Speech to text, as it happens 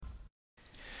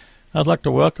I'd like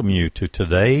to welcome you to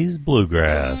today's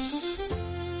Bluegrass.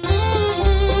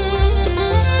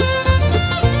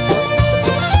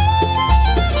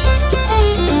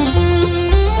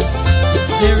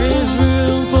 There is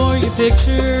room for your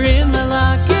picture in my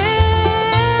locket.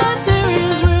 There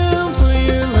is room for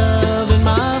your love in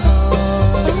my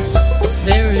heart.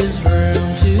 There is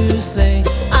room to say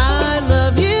I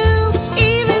love you,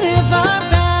 even if our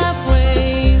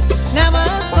pathways now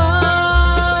must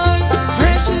part.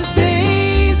 Precious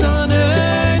days on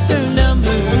earth are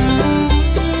numbered,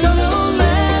 so don't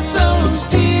let those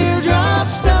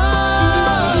teardrops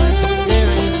start.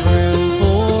 There is room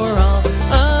for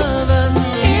all of us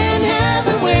in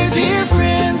heaven, where dear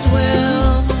friends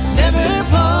will never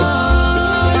part.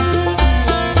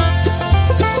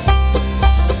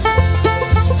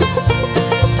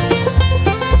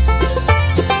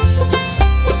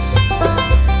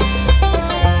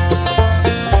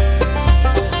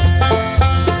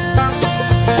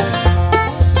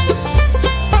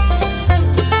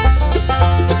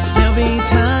 There'll be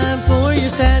time for your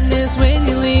sadness when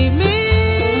you leave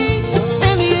me,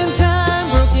 and in time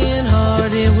broken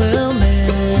heart it will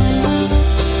mend.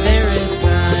 There is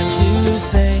time to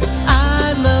say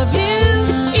I love you,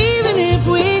 even if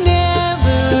we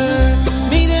never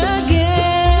meet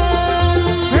again.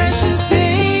 Precious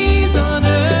days on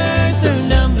earth are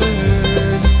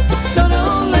numbered, so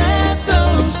don't let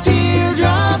those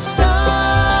teardrops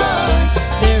start.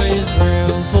 There is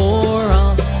room for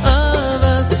all of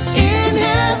us in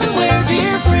heaven, where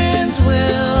dear friends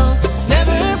will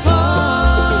never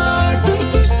part.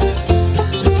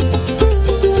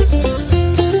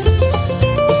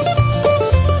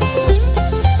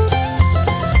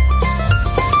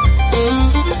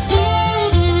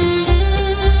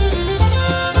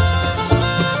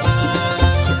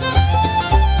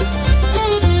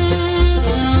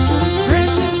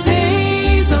 Precious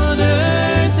days on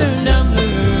earth are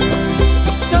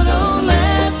numbered, so don't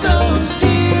let those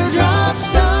teardrops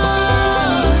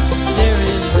start. There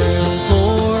is room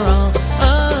for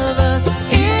all of us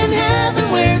in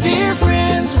heaven, where dear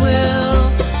friends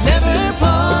will never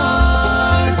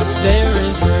part. There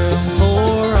is room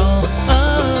for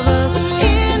all of us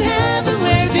in heaven,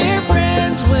 where dear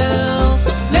friends will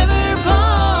never part.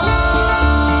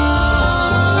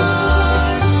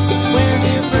 Where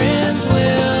dear friends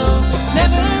will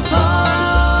never part.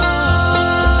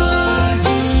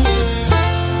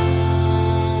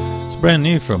 It's brand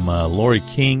new from Lori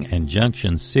King and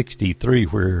Junction 63,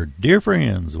 where dear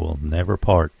friends will never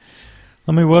part.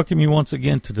 Let me welcome you once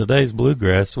again to today's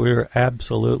Bluegrass. We're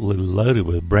absolutely loaded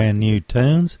with brand new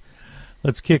tunes.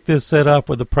 Let's kick this set off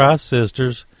with the Price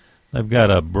Sisters. They've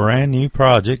got a brand new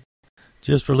project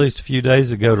just released a few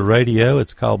days ago to radio.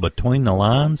 It's called Between the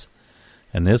Lines,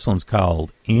 and this one's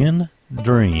called In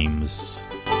Dreams.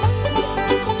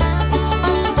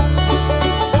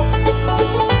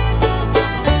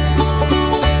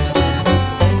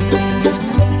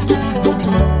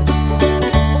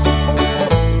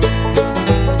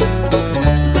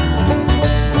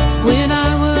 When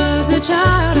I was a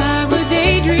child, I would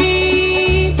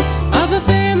daydream of a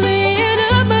family and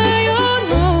of my own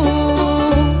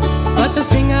home. But the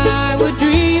thing I would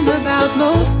dream about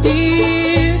most,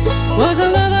 dear, was a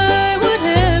love I would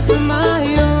have for my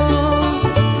own.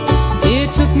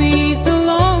 It took me so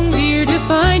long, dear, to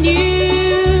find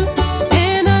you,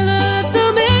 and I loved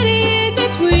so many in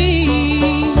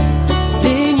between.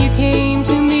 Then you came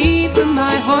to me from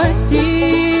my heart,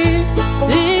 dear.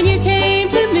 Then you came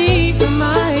to me from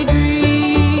my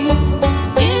dreams.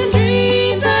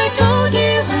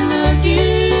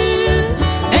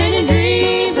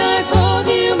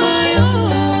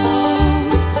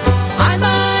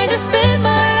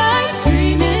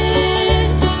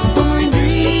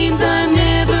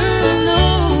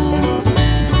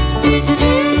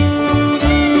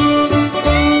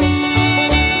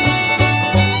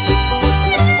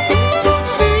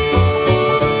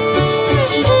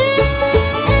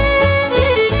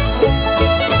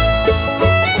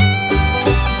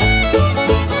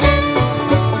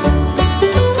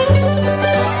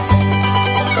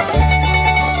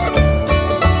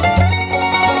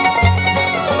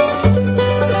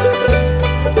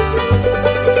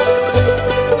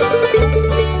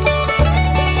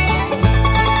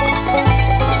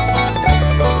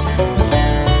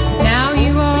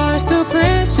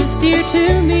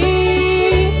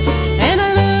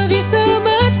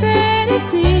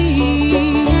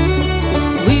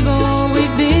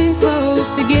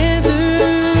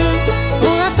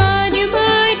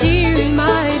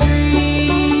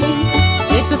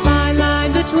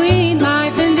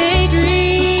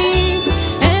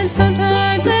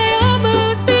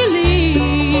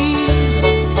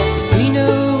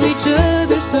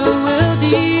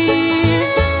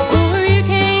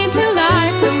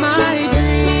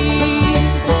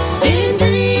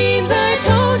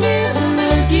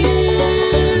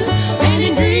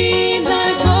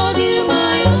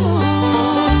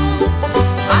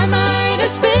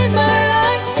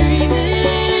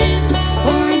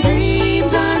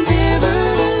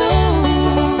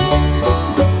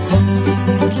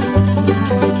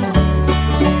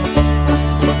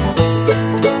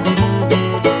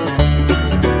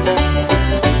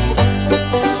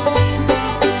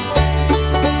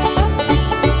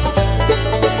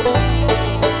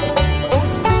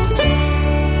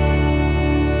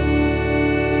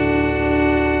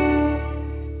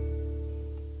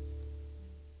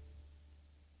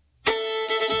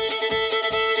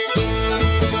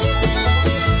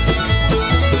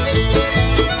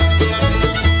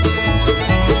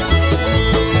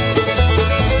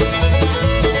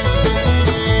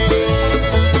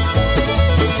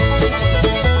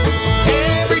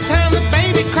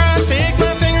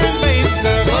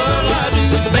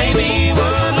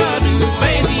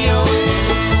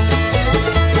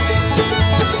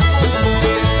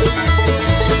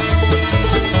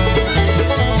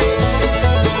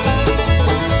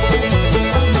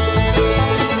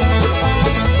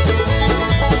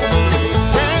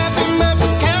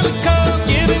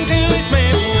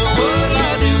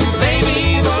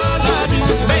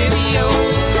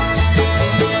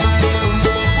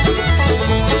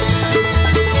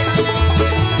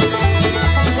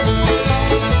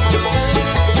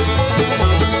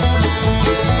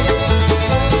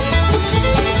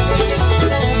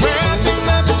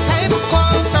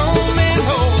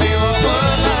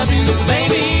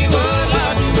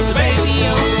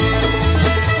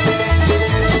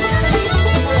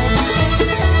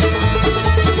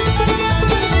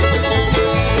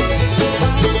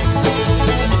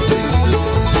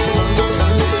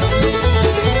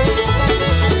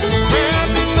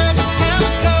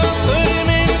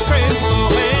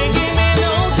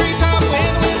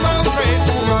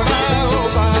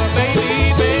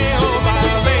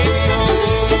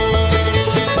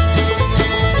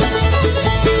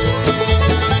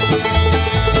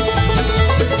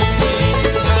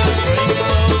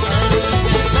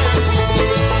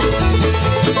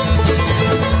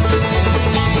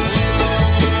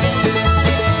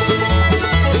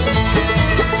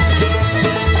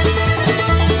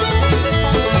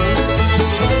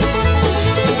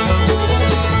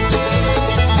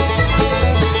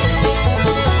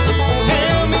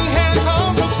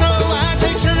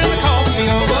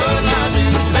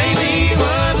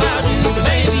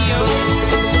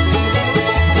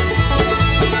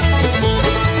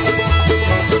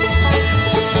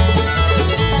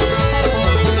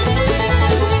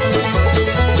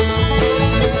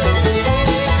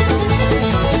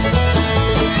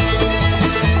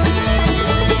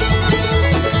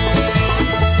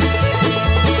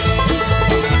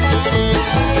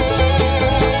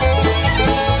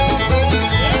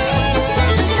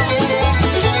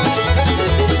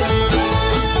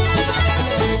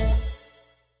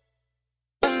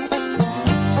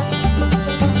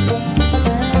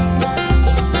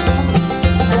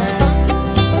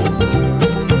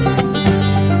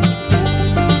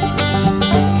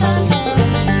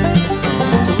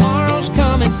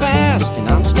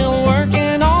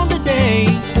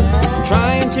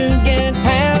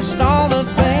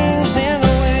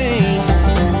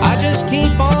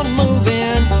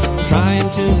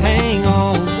 to hang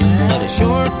on, but it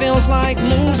sure feels like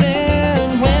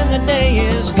losing when the day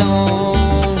is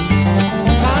gone.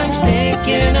 Time's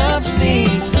picking up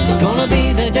speed, it's gonna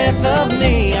be the death of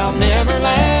me, I'll never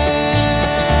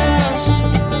last.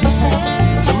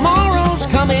 Tomorrow's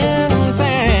coming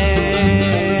fast.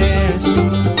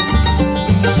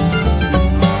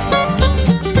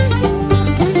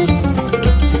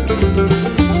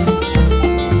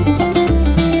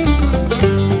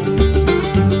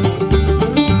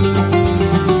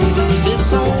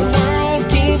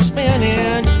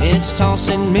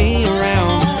 Tossing me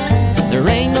around. There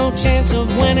ain't no chance of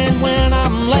winning when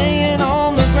I'm laying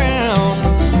on the ground.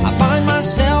 I find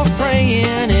myself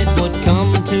praying it would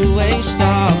come to a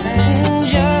stop,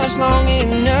 just long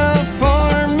enough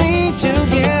for me to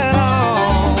get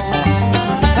off.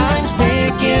 Time's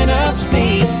picking up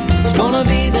speed, it's gonna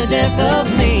be the death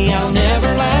of me, I'll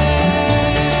never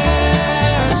last.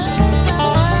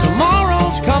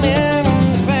 Tomorrow's coming.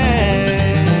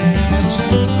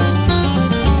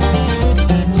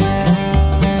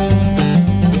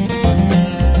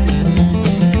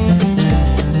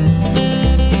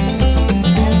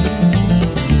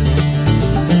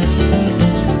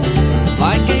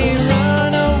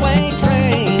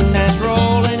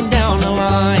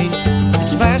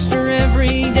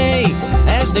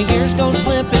 The years go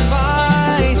slipping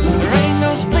by. There ain't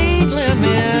no speed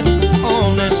limit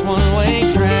on this one-way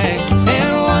track,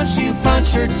 and once you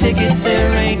punch your ticket,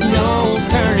 there ain't no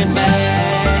turning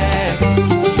back.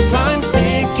 Time's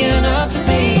picking up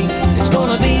speed, it's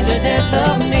gonna be the death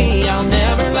of me, I'll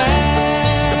never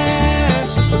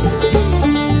last.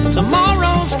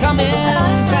 Tomorrow's coming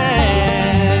fast.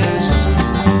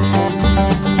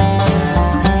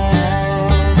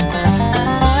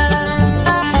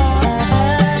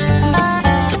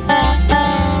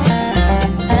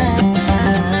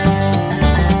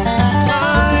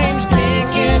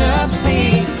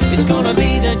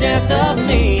 Of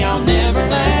me, I'll never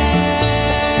last.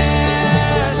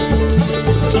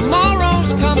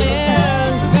 Tomorrow's coming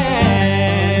fast.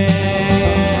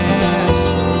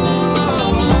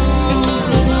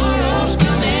 Tomorrow's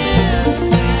coming fast.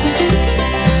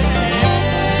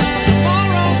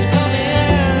 Tomorrow's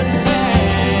coming fast.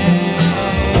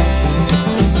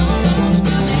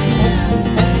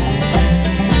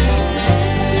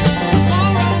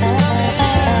 Tomorrow's coming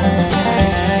fast.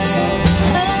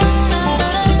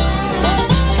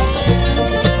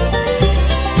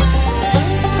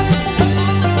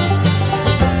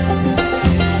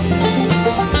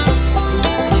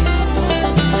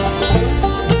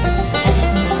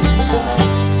 Tomorrow's coming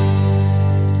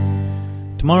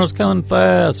Tomorrow's Coming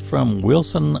Fast from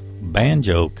Wilson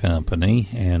Banjo Company,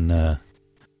 and the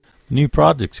new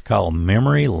project's called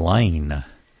Memory Lane.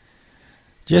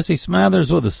 Jesse Smathers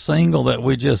with a single that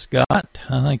we just got.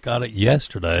 I think got it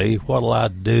yesterday. What'll I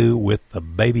Do with the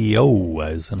Baby O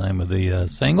is the name of the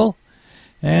single.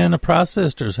 And the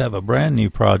Processors have a brand new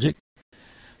project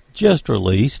just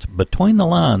released. Between the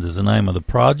Lines is the name of the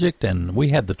project, and we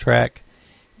had the track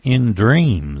In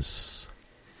Dreams.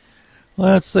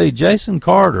 Let's see, Jason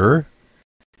Carter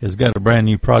has got a brand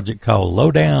new project called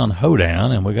Lowdown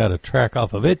Hoedown, and we got a track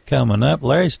off of it coming up.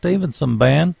 Larry Stevenson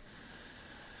Band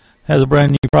has a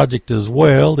brand new project as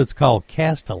well. It's called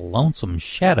Cast a Lonesome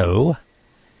Shadow.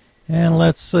 And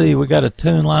let's see, we got a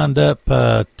tune lined up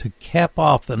to cap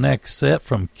off the next set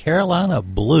from Carolina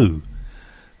Blue.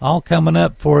 All coming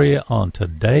up for you on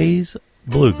today's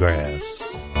Bluegrass.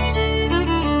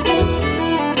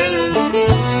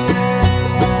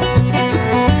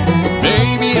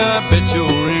 I bet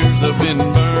your ears have been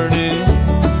burning.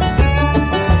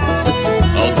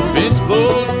 All the fence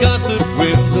post gossip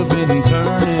wheels have been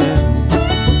turning.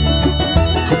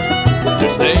 They're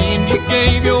saying you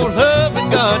gave your love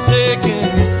and got taken.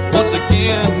 Once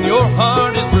again, your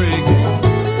heart is breaking.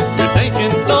 You're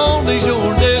thinking lonely's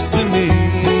your destiny,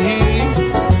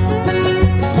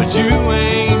 but you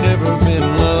ain't never been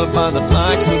loved by the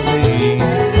likes of me.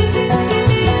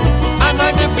 I'd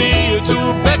like to be at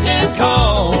your beck and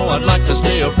call. I'd like to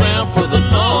stay around for the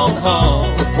long haul.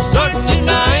 Starting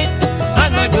tonight,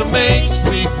 I'd like to make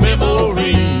sweet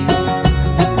memories.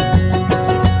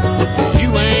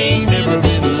 You ain't never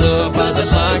been loved by the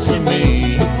likes of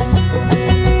me.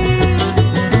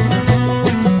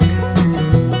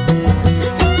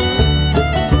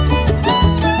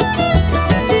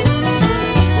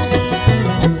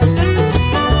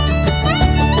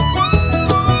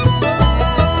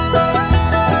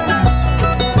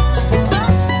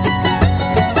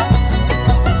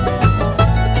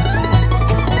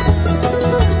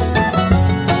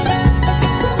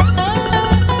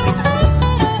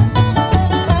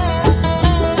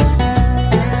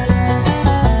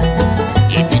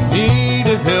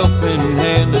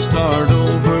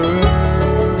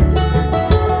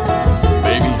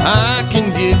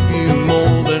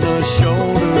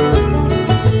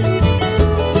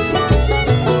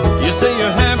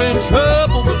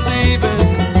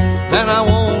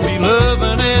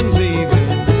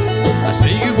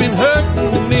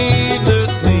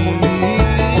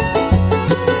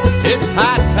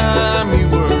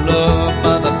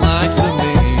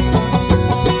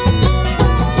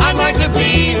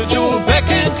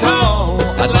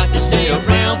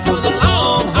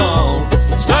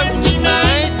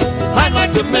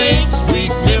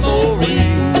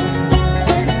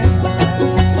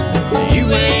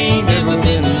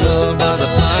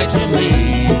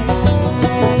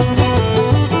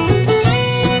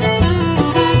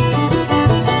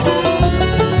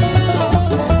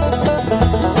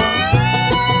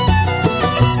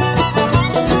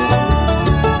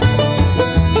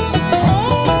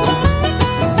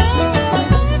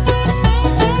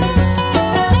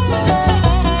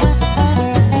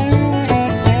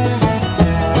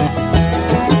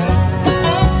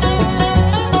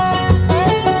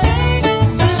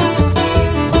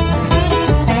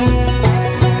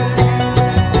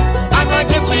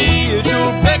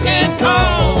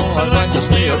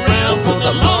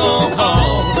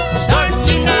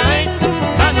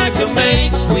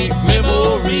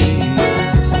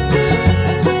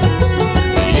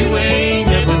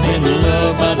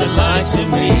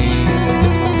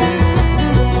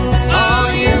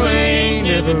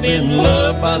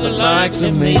 by the likes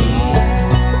of me.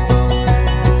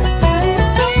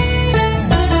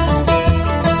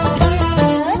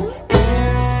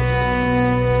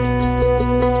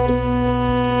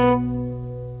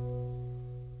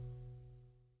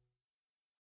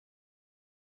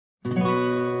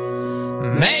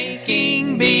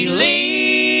 Making believe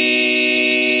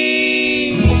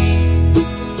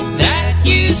that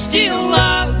you still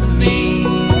love me,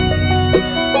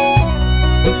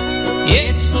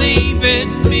 it's leaving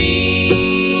me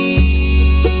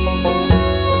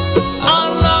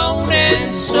alone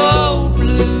and so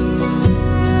blue.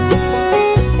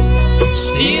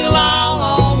 Still I'll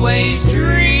always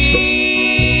dream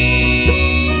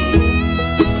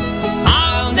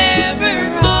I'll never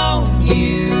own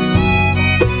you.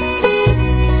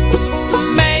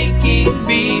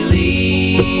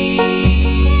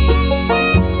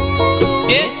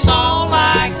 It's all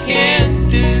I can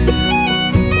do.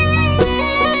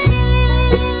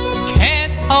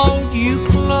 Can't hold you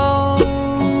close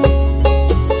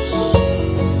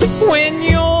when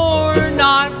you're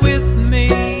not with me.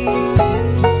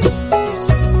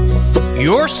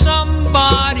 You're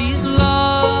somebody's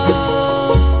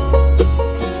love.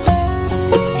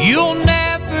 You'll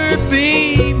never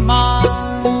be mine.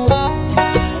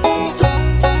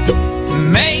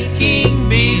 Making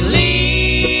believe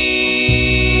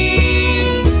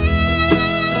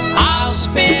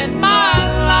spend my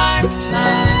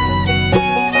lifetime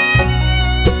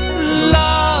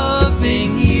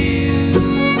loving you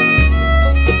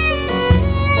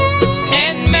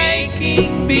and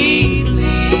making believe.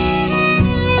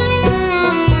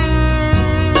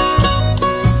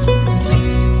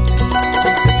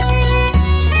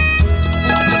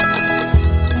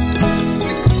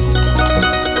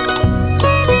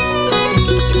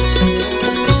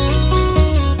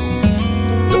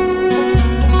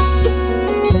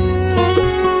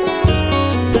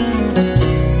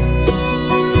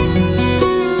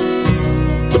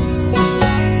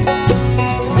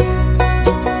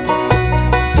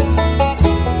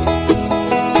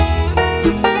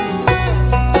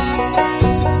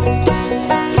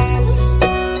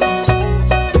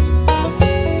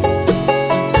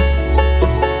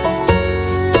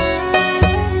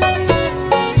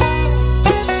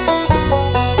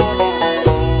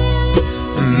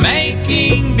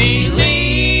 Making believe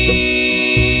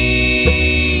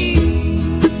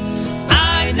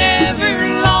I never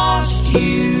lost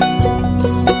you,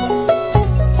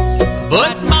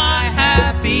 but my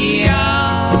happy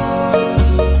hours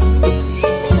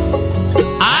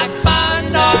I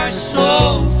find are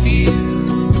so few.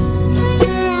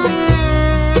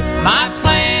 My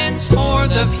plans for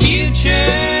the future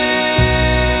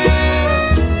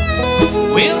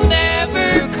will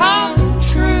never come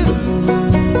true.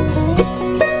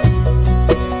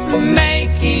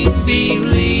 Making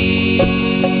believe.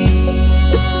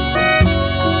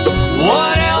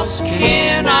 What else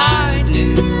can I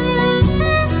do?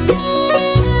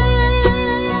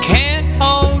 Can't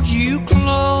hold you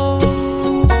close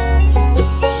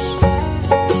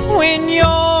when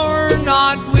you're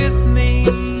not with me.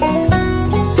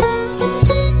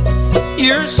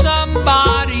 You're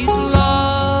somebody's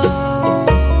love.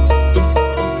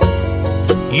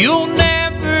 You'll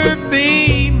never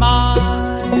be mine.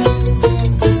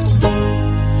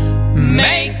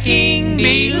 Making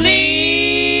believe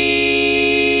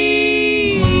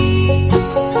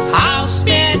I'll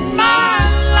spend my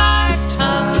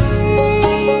lifetime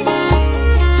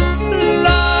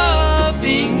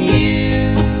loving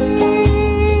you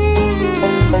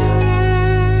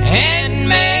and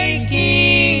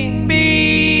making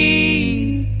believe.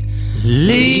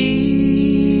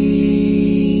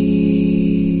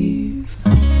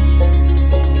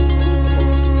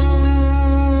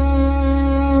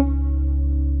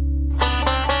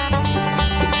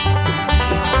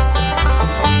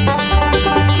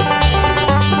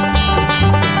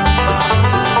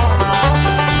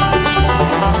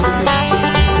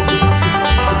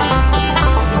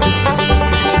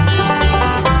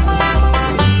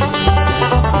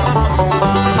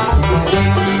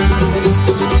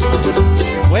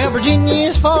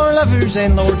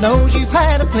 And Lord knows you've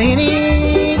had a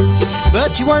plenty,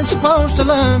 but you weren't supposed to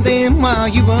love them while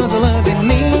you was a-loving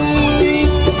me.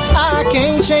 I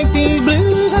can't shake these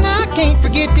blues and I can't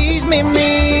forget these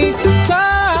memories, so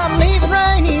I'm leaving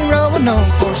rainy Roanoke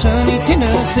for sunny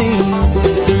Tennessee.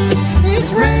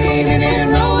 It's raining in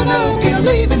Roanoke and I'm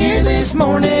leaving here this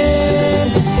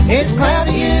morning. It's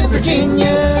cloudy in Virginia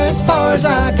as far as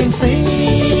I can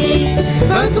see,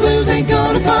 but the blues ain't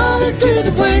gonna follow to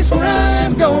the place where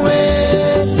I'm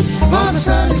going, for the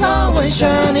sun is always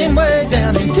shining way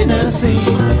down in Tennessee.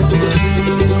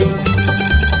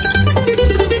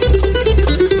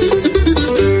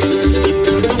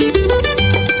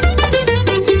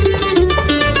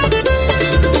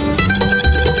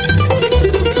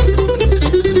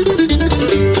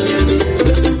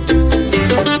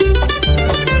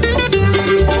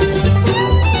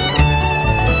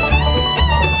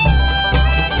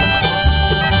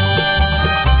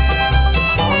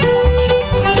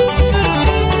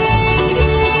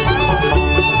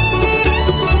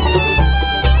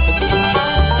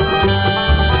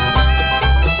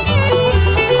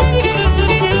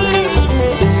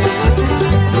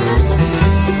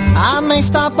 may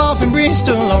stop off in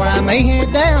Bristol, or I may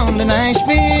head down to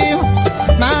Nashville.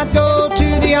 Might go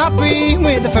to the Opry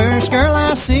with the first girl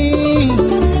I see.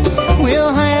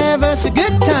 We'll have us a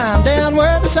good time down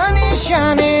where the sun is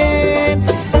shining.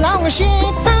 As long as she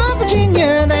ain't from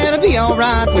Virginia, that'll be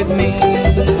alright with me.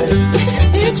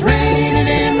 It's raining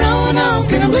in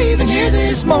Roanoke and I'm leaving here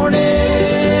this morning.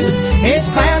 It's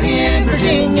cloudy in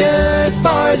Virginia as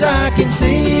far as I can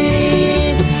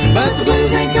see. But the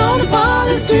blues ain't gonna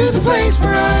follow to the place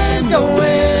where I am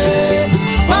going.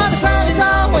 While the sun is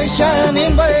always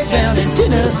shining way down in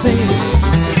Tennessee.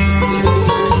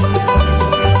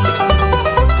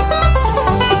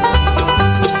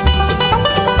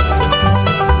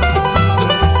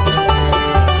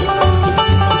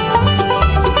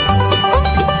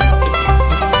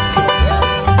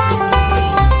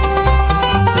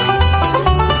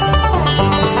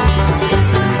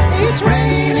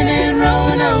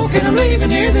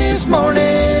 This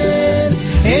morning,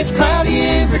 it's cloudy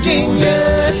in Virginia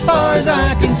as far as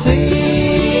I can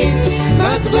see.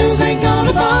 But the blues ain't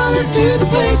gonna follow to the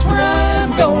place where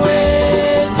I'm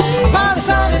going. For the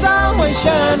sun is always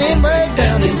shining way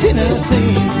down in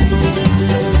Tennessee.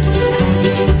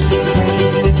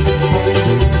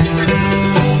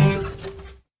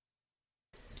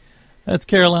 That's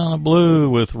Carolina Blue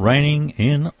with Raining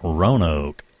in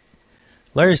Roanoke.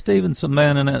 Larry Stevenson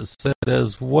man in that set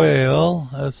as well.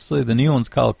 Let's see, the new one's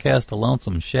called Cast a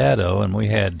Lonesome Shadow, and we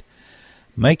had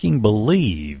Making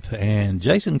Believe. And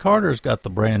Jason Carter's got the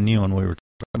brand new one we were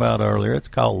talking about earlier. It's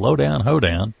called Low Down,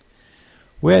 Hoedown.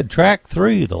 We had track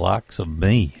 3, The Likes of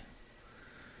Me.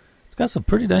 It's got some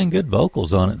pretty dang good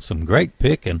vocals on it, some great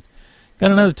picking.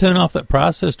 Got another tune off that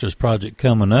Price Sisters project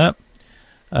coming up.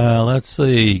 Let's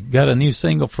see, got a new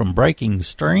single from Breaking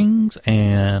Strings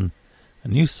and a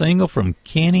new single from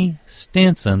Kenny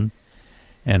Stinson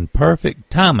and Perfect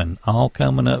Timing, all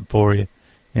coming up for you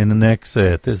in the next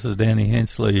set. This is Danny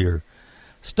Hensley, your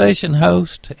station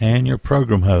host and your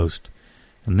program host,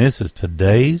 and this is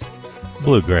today's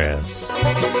Bluegrass.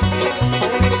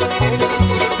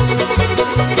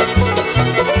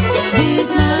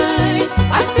 Midnight,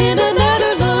 I spend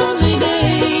another lonely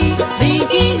day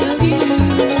thinking of you.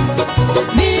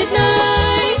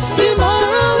 Midnight,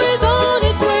 tomorrow is on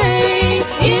its way,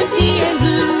 empty and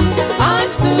blue.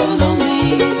 I'm so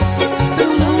lonely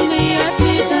at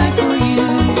midnight for you.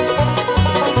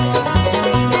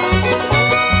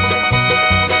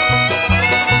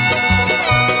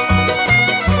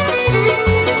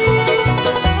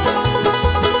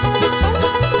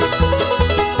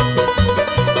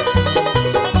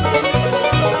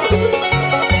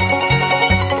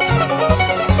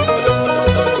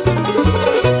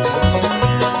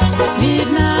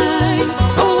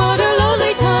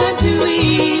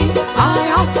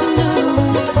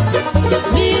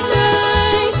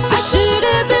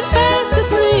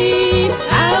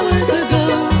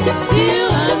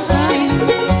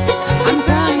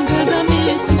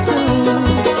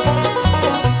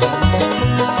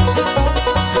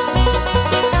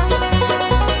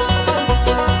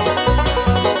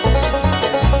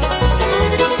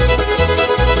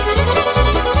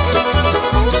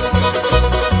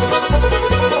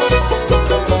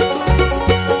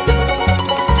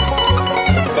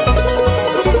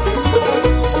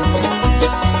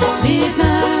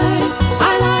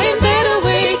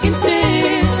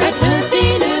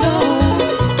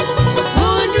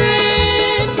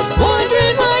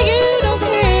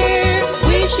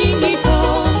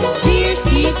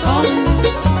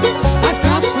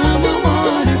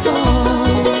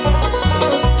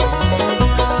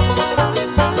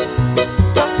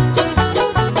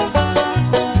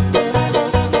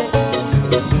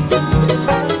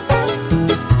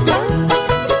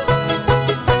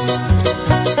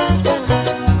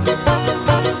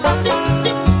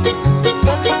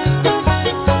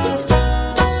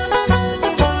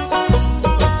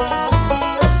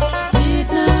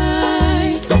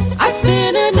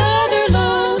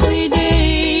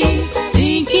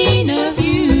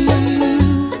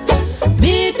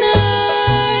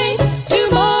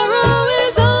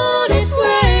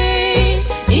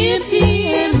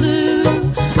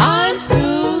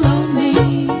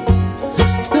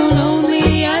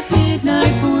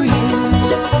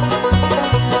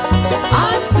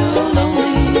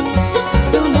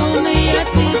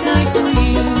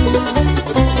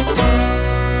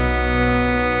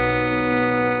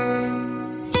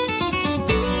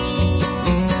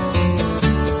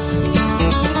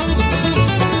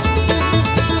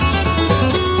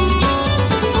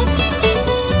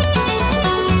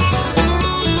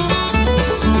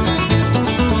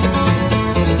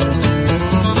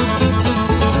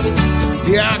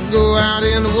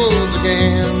 roads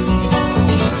again,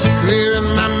 clearing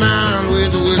my mind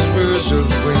with the whispers of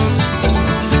the wind.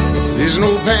 There's an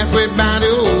old pathway by the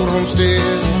old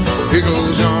homestead. It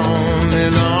goes on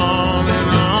and on and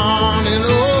on and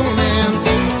on. And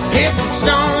if the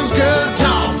stones could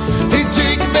talk, they'd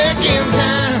take you back in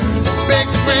time, back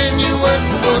to when you worked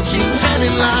for what you had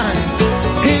in life.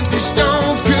 If the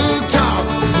stones could talk,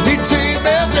 they'd tell you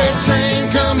about that train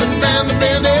coming down the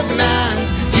bend every night.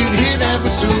 You'd hear that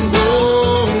whistle blow.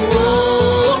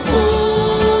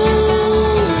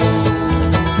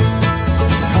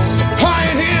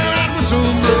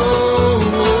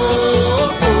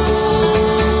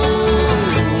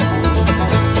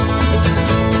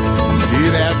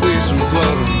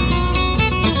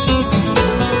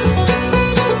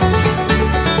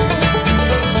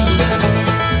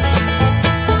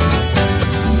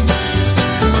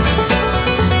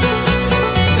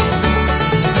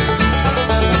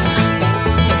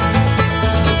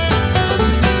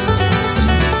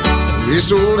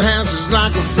 This old house is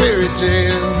like a fairy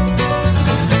tale,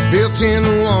 built in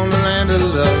a wonderland of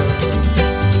love.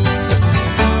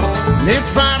 This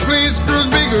fireplace grows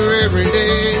bigger every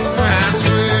day. I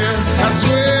swear, I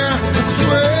swear, I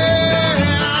swear.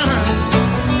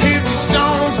 If the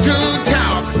stones could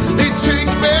talk, they'd take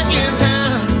you back in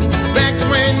time, back to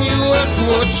when you worked for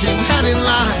what you had in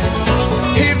life.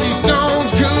 If the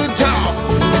stones could talk,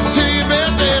 they'd tell you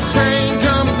about that train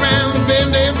coming round the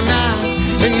bend every night.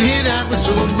 And you hear that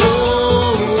whistle blow.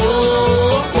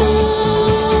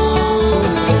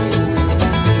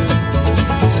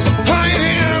 Oh, you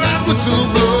hear that whistle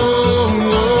blow.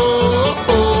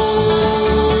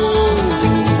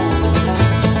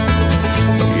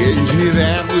 Yeah, you hear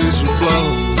that whistle blow.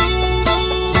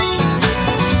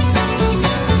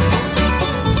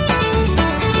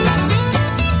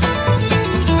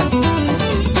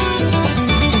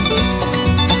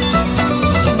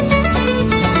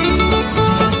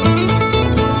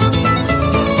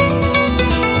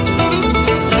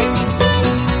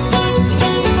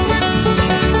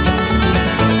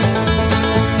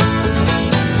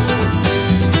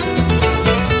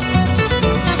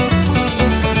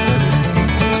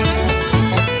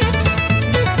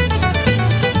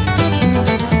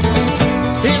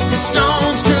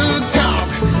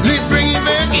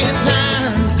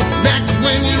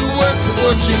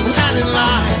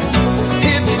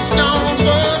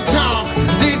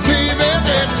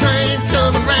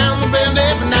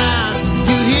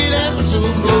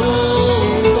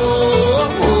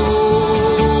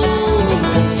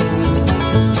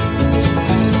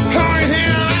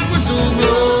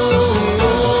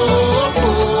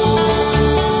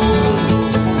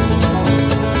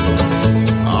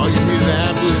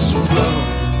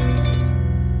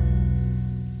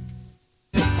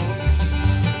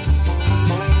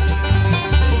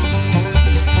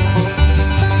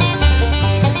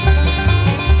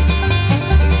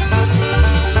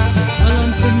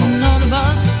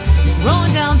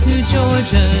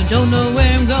 Don't know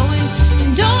where I'm going,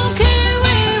 don't care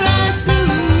where I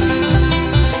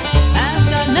snooze. I've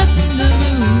got nothing to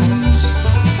lose.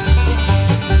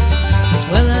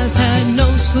 Well, I've had no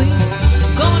sleep,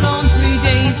 going on 3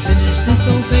 days. Finished this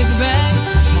old paper bag,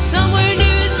 somewhere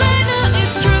near Atlanta,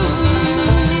 it's true.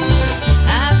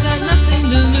 I've got nothing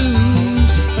to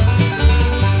lose.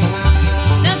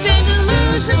 Nothing to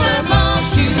lose since I've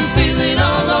lost you, feeling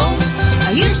all alone.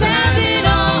 I used to have it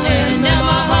all, and now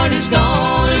my heart is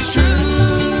gone. It's true,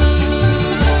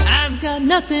 I've got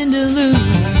nothing to lose.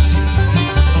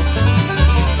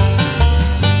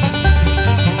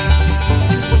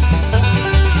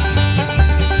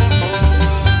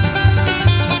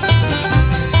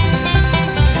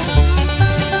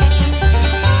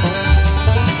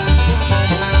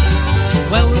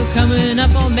 Well, we're coming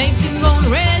up on Macon, gonna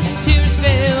rest here a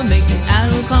spell, making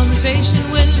idle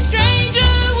conversation with a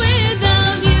stranger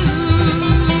without you.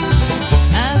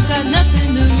 I've got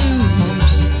nothing to lose.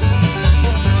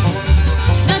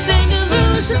 Nothing to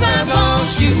lose since I've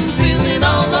lost you, feeling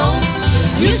all alone.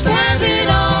 I used to have it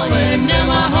all, and now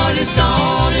my heart is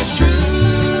gone. It's true,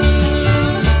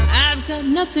 I've got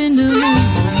nothing to lose.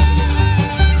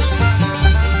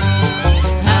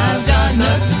 I've got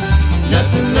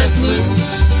nothing left loose.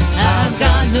 I've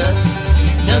got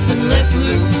nothing left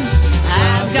loose.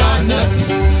 I've got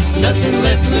nothing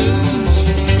left loose.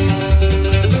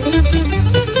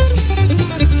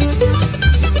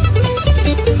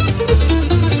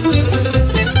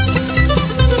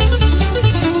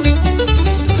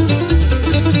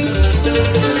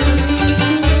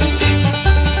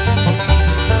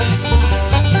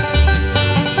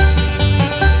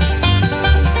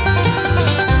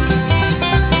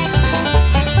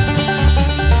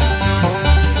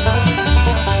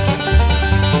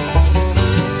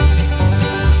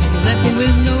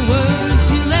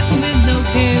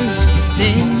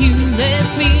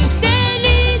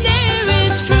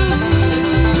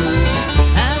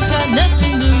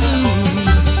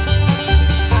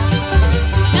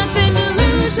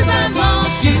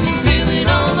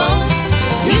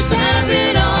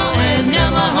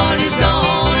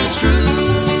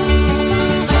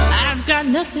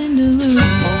 to lose.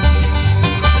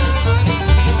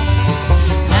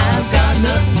 I've got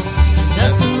nothing,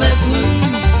 nothing left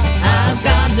lose. I've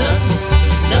got nothing,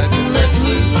 nothing left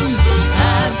lose.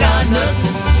 I've got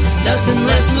nothing, nothing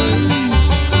left lose.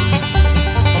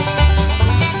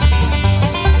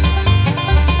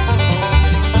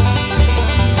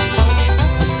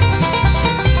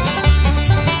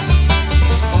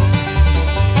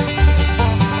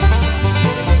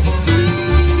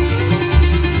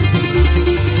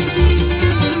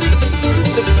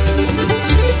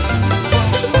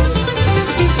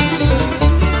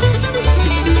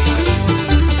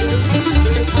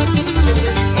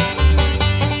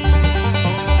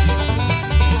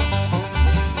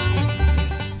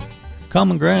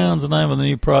 Common Ground's the name of the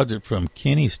new project from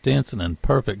Kenny Stinson and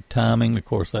Perfect Timing. Of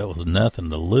course, that was Nothing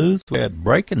to Lose. We had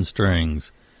Breaking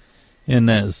Strings in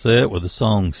that set with the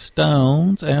song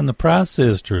Stones, and the Price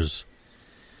Sisters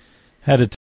had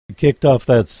it kicked off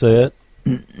that set.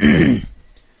 And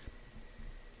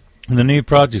the new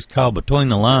project's called Between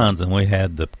the Lines, and we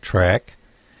had the track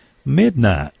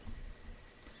Midnight.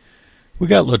 We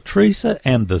got Latresa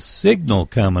and The Signal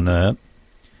coming up.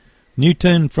 New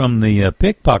tune from the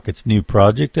Pickpockets' new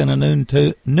project, and a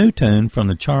new tune from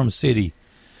the Charm City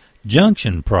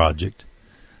Junction project.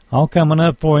 All coming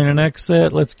up for you in the next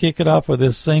set. Let's kick it off with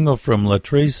this single from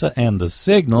Latresa and The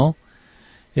Signal.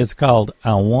 It's called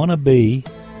I Wanna Be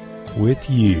With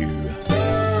You.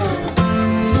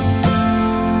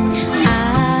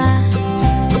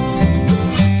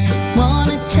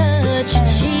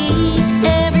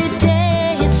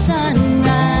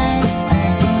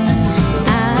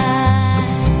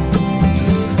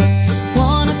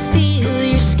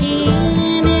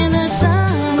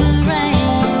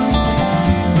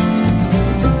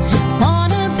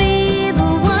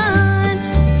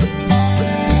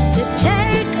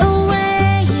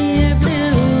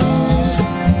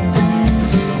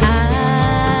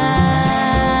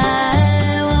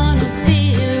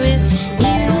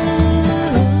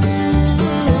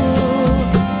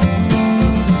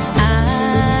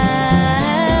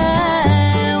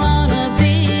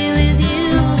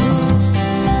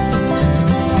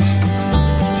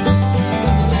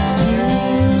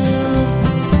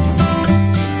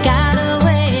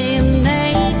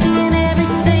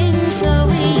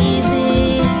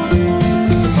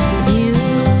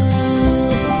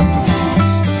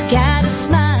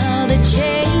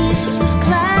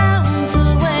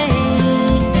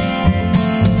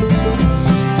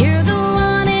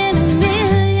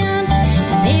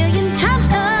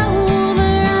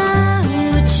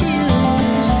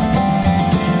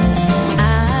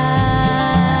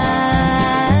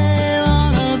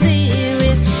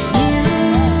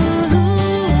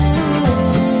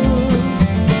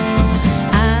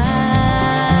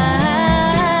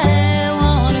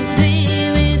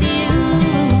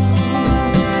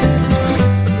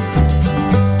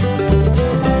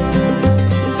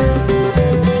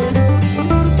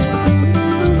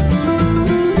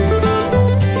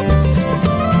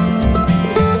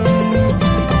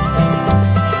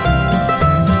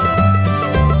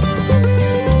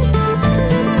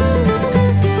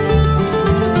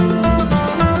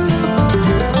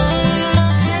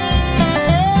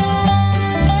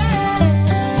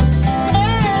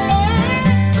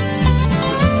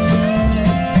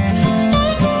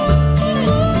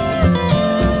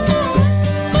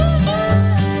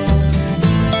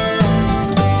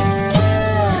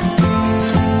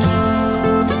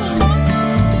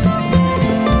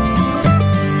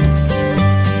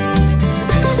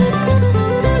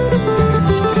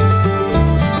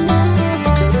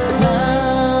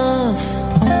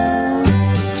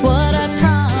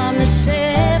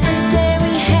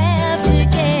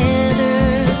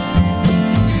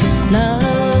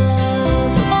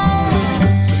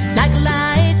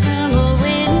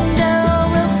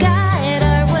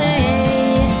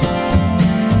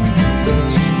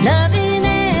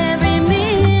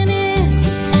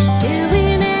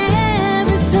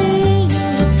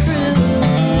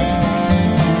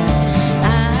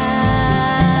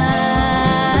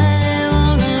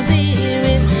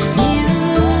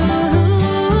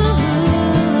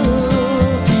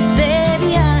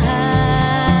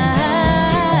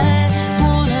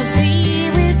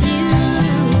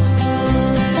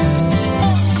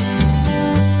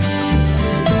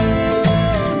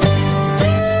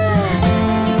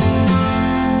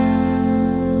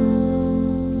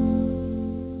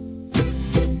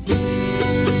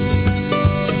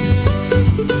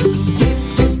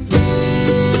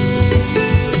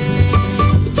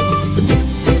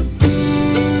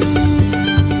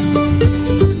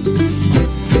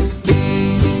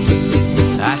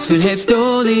 Should have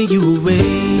stolen you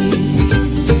away.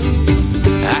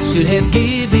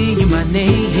 have given you my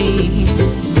name.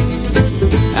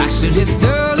 I should have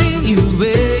stolen you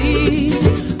away.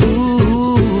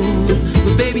 Ooh,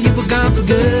 but baby, you were gone for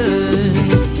good,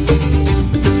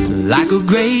 like a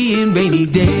gray and rainy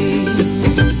day.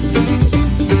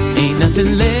 Ain't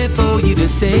nothing left for you to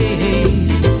say.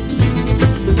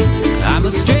 I'm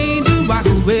a stranger, walk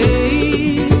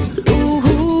away. Ooh,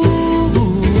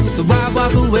 so I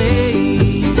walk away.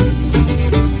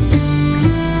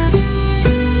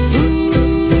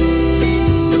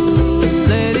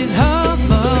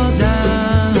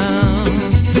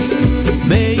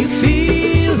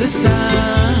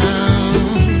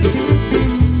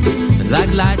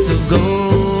 Lights of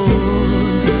gold.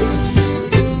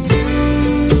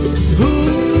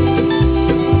 Ooh,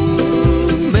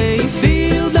 may you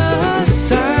feel the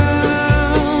sound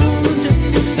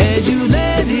as you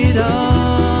let it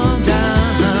all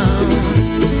down,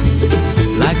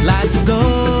 like lights of gold.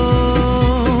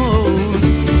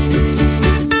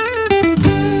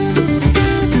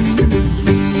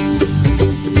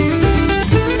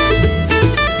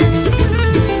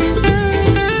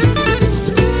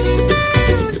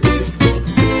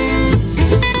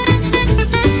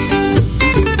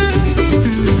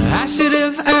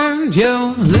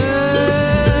 Your love,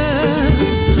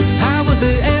 how was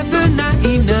it ever not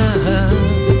enough?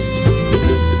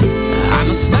 I'm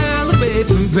a smile away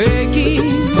from breaking,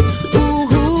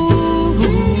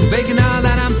 breaking all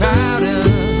that I'm proud of.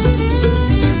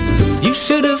 You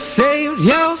should have saved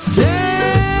yourself,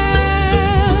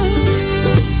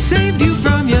 saved you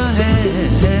from your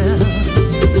hell,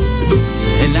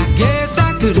 and I guess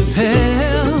I could have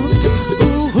helped,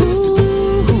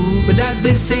 but as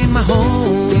this ain't my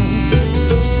home.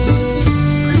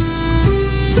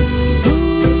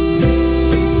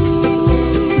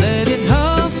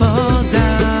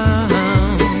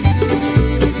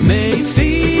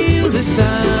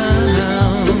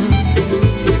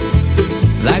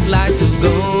 Lights of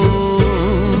gold.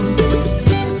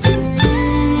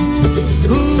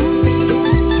 Ooh,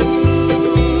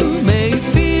 may you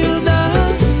feel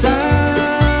the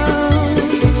sound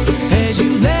as you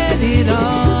let it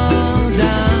all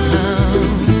down,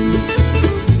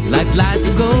 like lights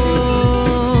of gold.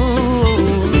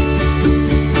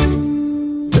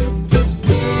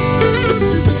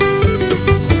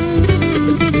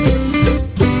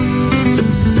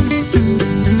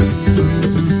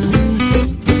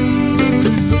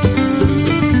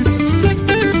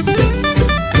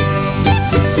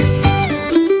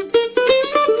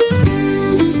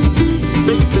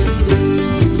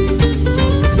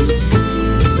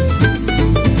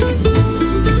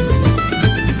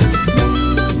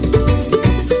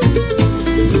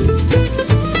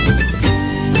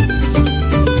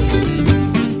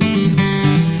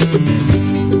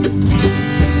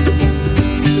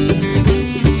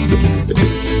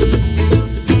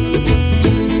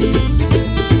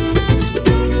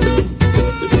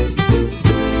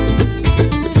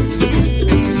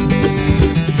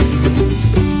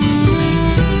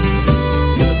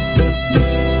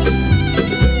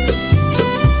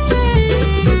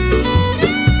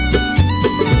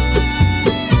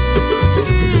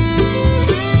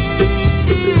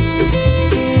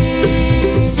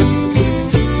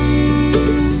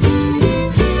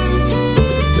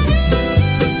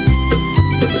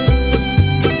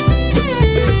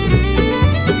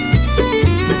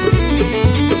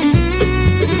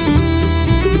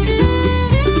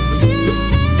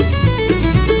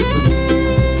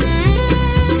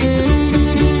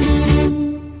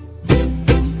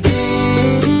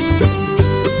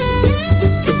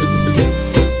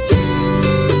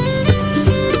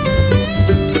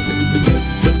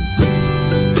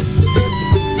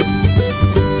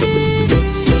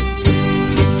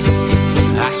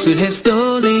 Should have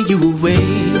stolen you away.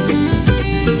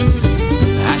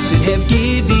 I should have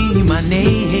given you my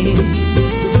name.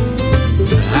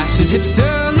 I should have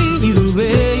stolen you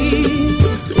away.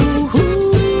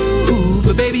 Ooh,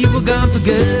 but baby, you were gone for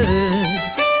good.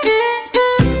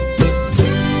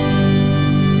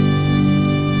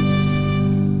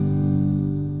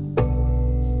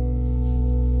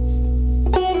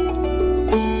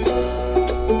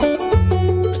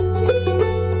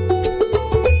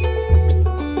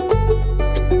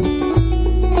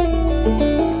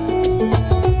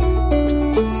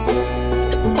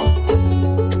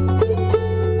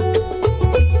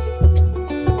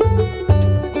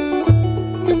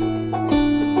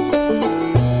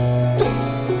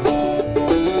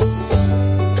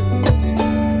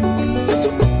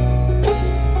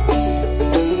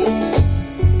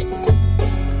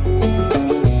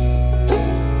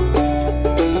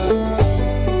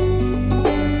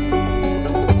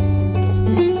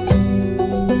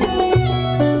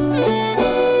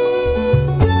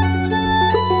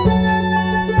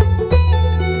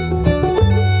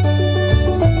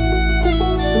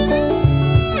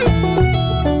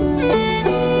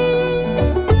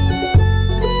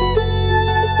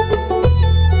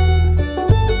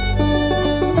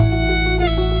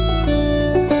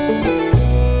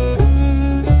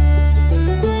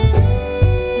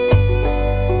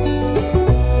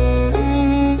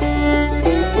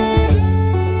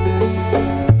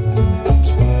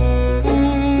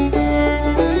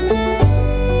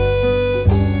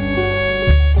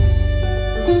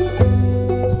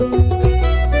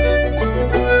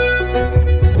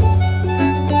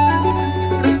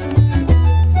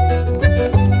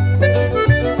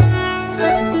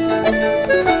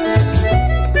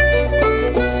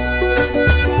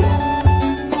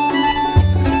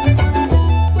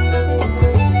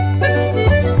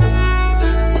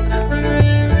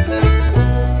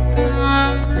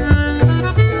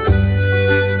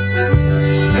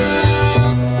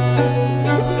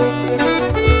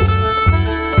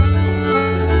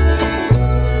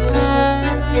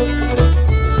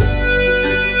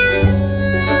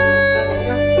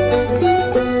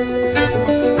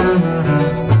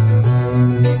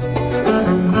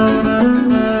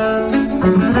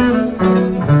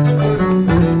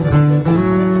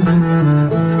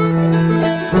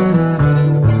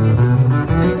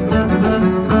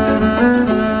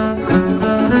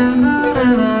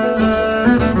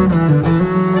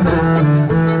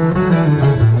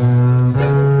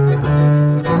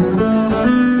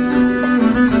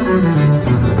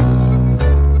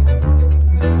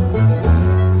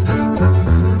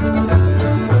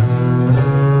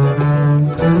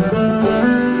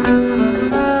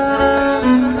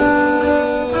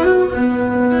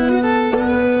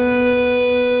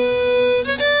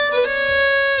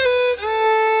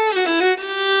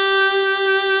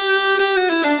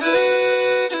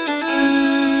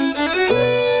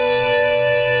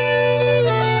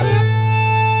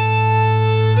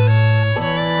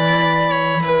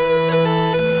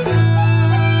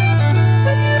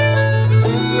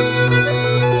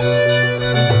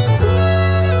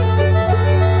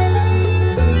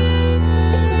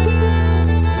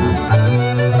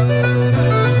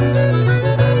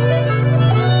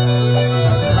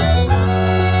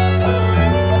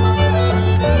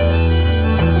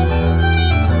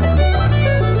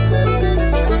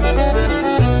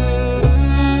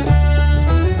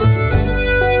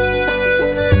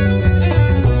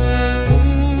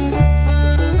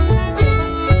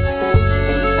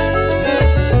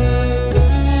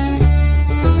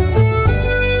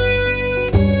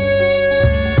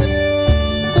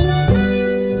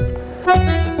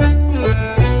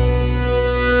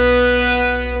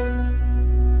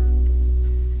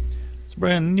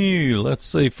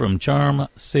 see, from Charm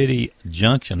City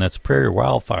Junction, that's Prairie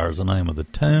Wildfire is the name of the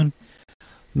tune.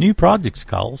 New project's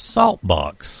called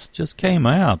Saltbox. Just came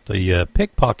out, the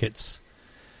Pickpockets.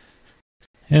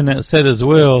 And that said as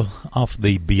well, off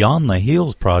the Beyond the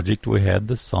Hills project, we had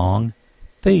the song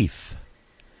Thief.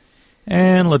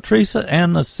 And Latricia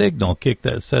and the Signal kicked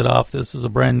that set off. This is a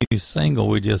brand new single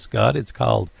we just got. It's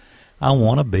called I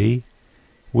Wanna Be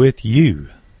With You.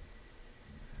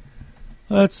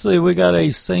 Let's see, we got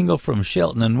a single from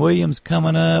Shelton and Williams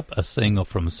coming up, a single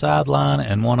from Sideline,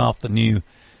 and one off the new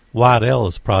White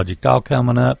Ellis project, all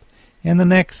coming up in the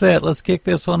next set. Let's kick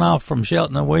this one off from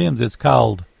Shelton and Williams. It's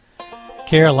called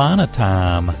Carolina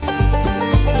Time.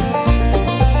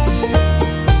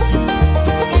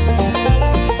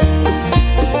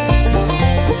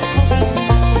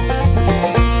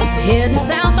 Heading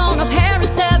south on a pair of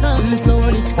sevens,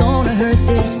 Lord, it's gonna hurt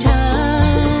this time.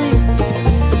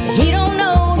 He don't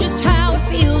know just how it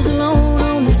feels alone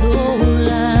on this old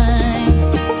line.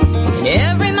 And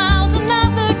every mile's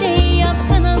another day of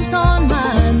sentence on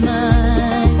my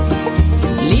mind.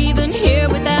 Leaving here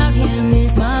without him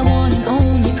is my one and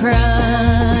only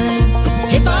crime.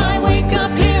 If I wake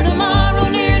up here tomorrow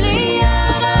nearly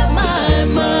out of my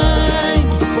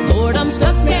mind, Lord, I'm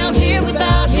stuck down here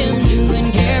without him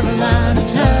doing Carolina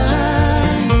time.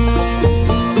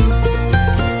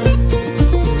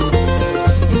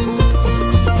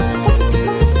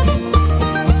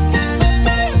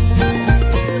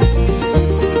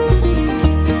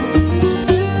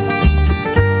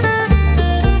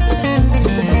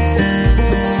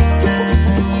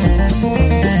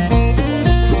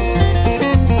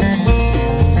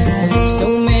 So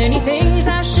many things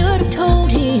I should have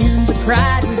told him, but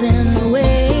pride was in the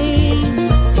way.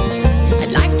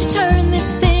 I'd like to turn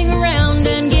this thing around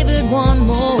and give it one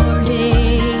more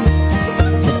day.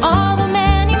 With all the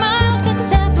many miles that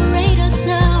separate us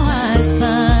now, I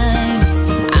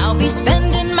find I'll be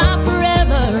spending my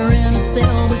forever in a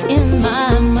cell within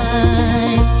my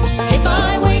mind. If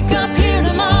I wake up here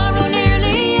tomorrow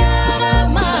nearly out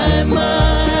of my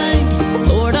mind,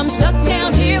 Lord, I'm stuck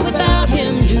down here without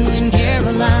him doing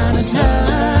Carolina time.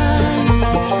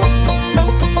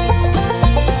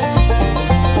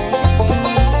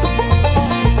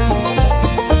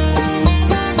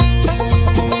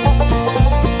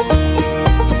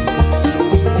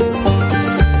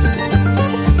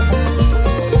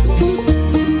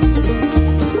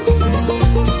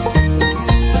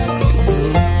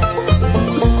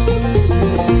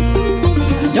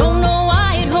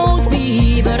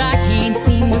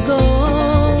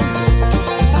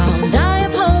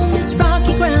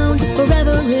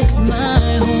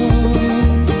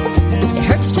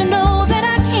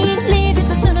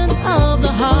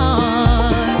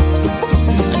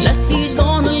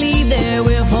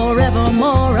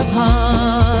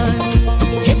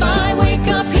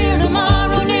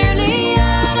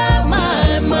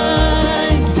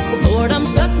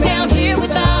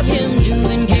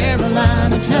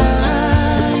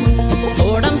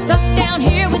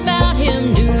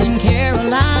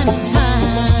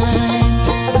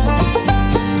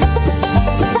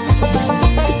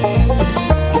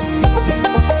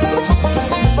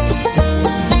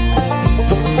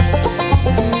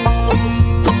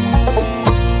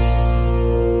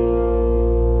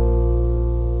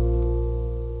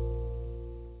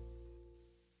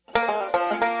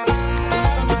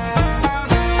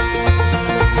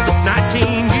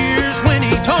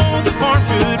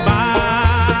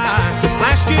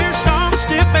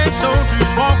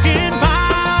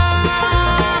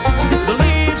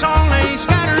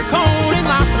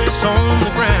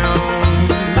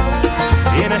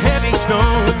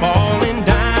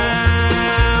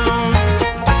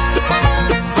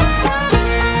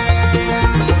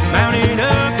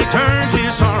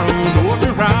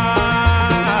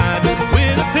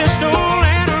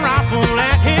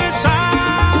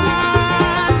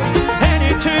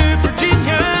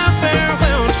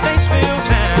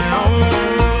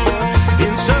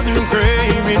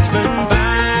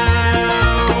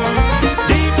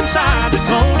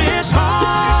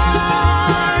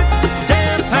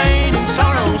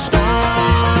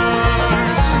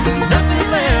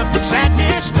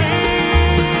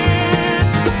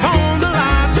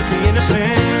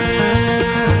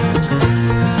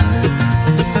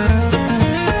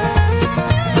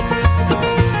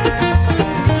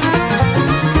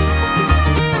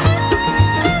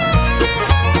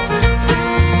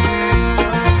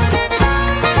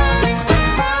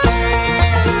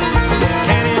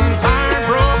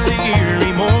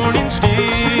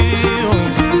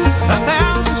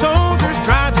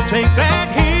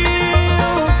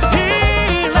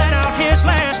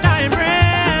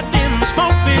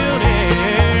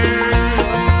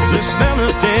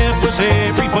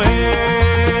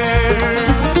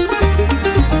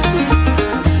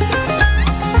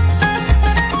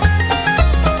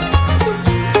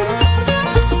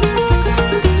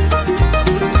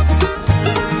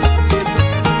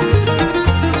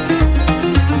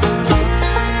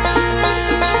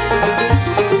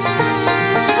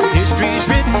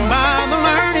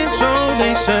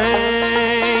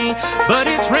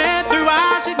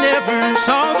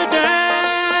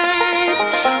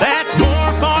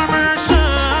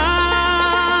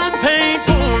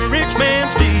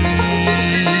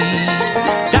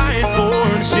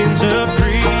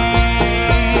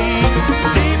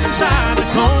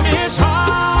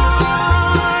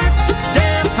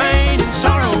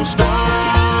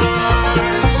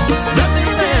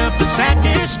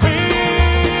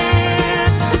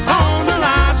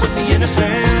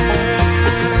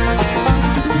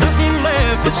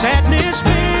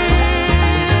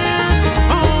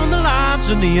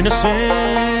 and the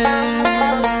innocent.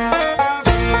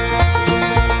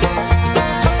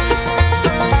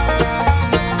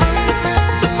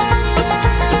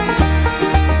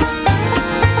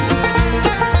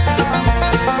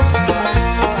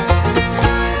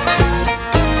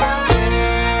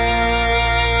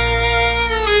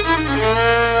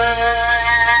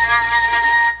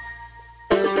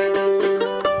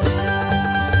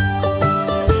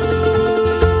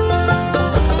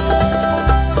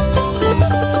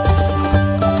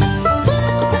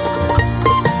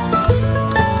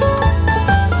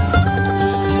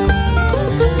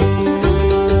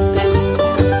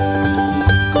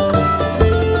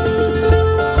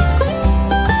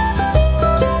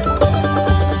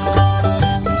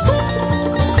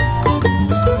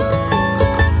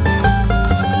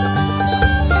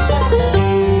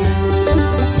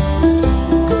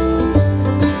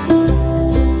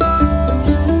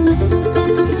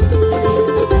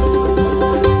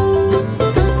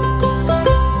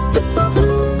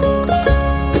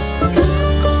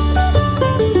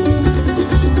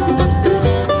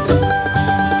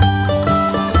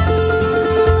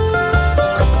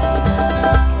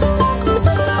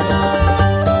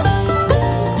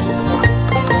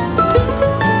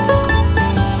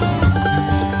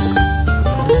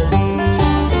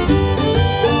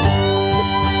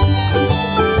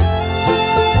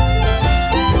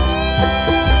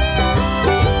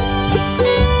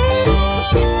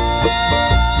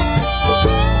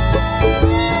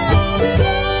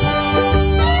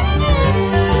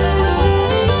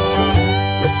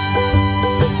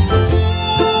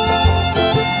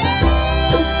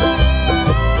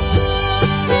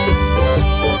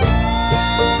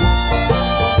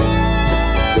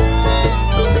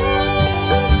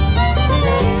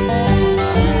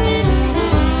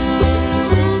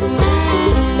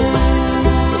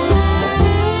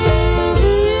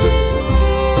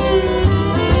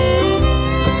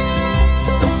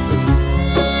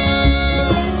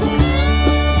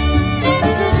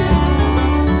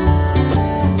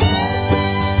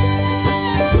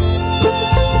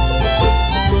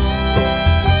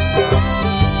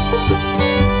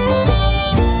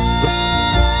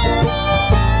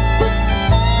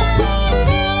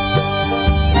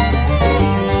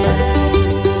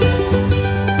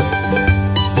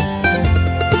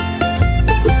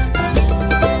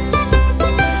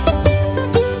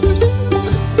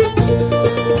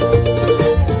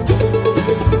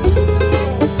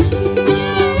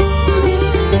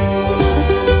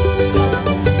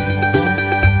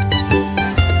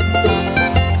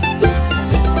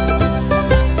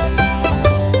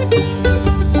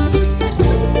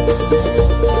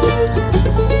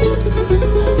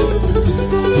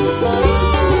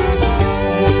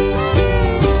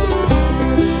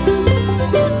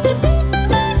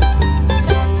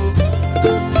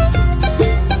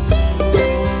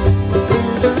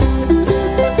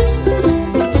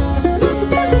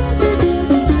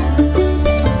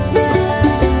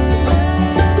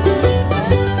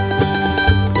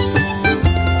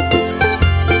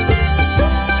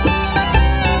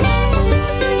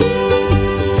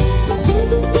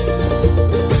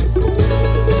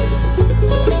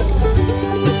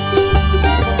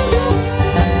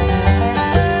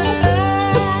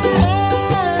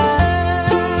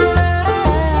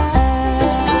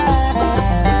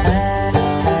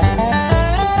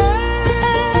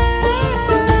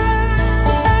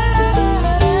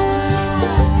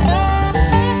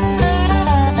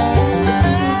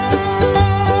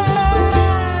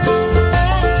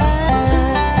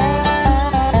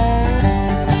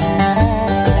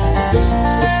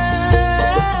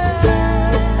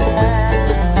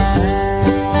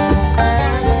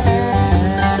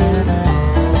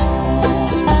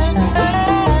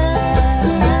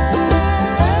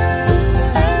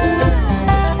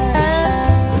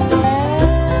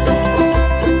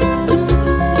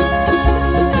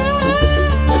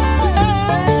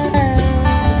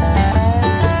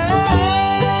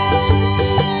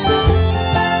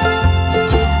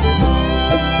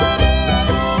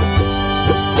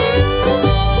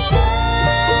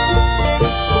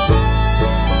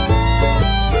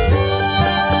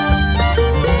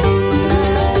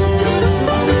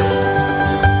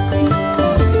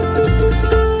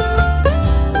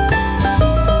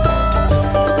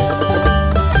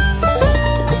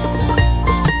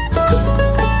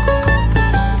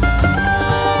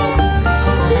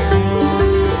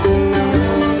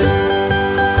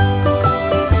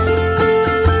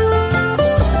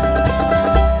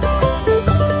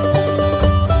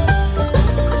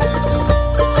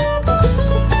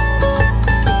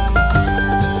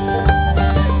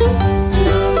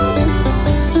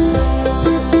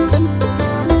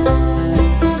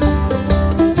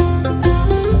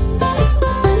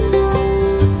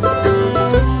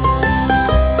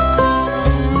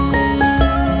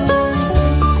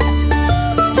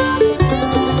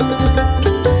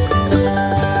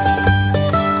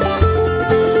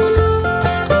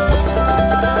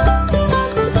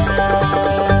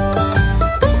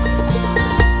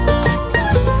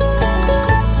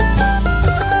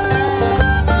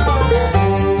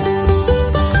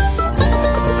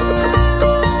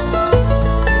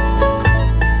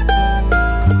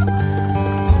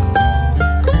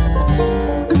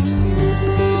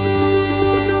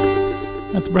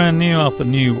 off the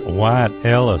new Wyatt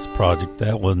Ellis project.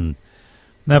 That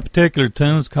particular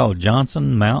tune is called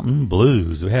Johnson Mountain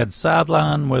Blues. We had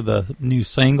Sideline with a new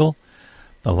single,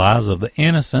 The Lives of the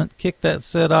Innocent. Kicked that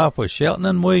set off with Shelton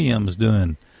and Williams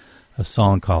doing a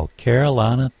song called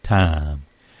Carolina Time.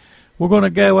 We're going to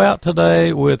go out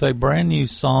today with a brand new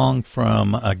song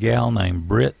from a gal named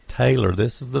Britt Taylor.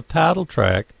 This is the title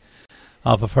track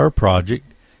off of her project,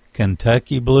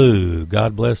 Kentucky Blue.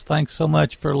 God bless. Thanks so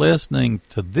much for listening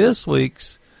to this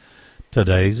week's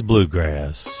Today's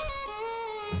Bluegrass.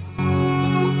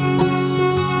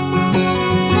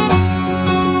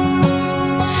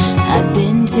 I've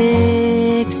been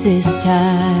Texas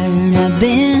tired, I've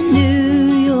been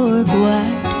New York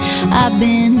white, I've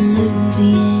been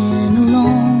Louisiana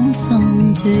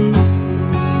lonesome too.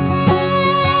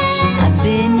 I've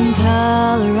been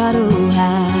Colorado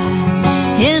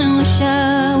high, and I wish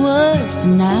I was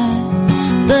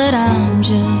tonight, but I'm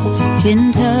just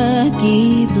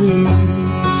Kentucky blue,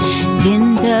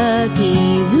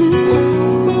 Kentucky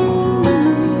blue.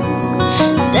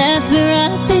 That's where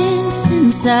I've been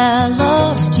since I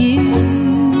lost you,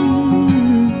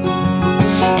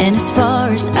 and as far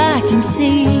as I can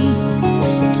see,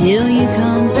 till you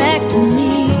come back to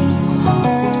me,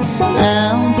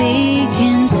 I'll be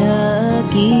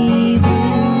Kentucky blue.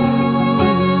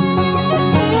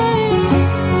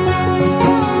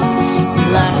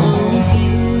 Well, I hope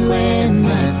you and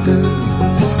that girl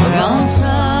are on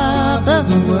top of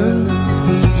the world,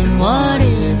 in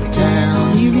whatever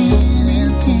town you're in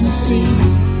Tennessee.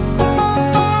 I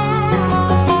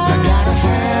gotta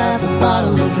have a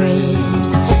bottle of red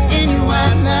and your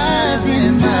white lies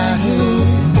in my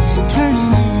head,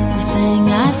 turning everything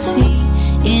I see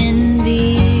in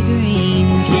big green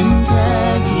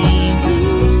Kentucky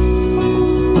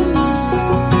blue.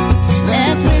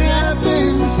 That's where I've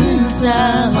been since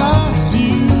I lost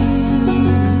you,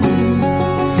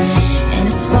 and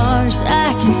as far as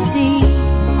I can see,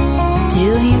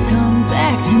 till you come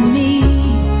back to me,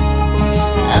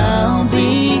 I'll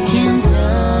be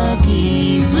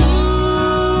Kentucky blue.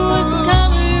 What's the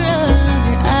color of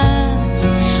your eyes?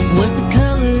 What's the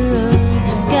color of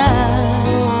the sky?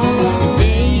 The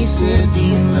day you said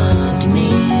you loved me,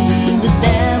 but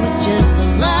that was just a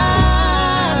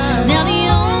lie. Now the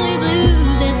only blue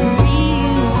that's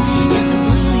real is the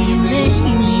blue you made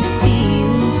me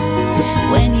feel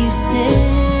when you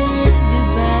said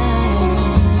goodbye.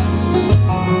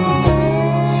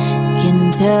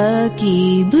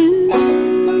 Kentucky blue.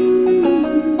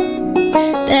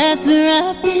 That's where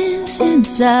I've been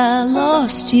since I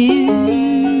lost you,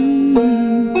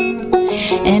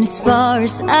 and as far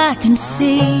as I can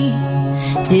see,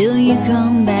 till you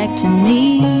come back to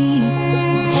me,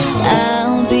 I'll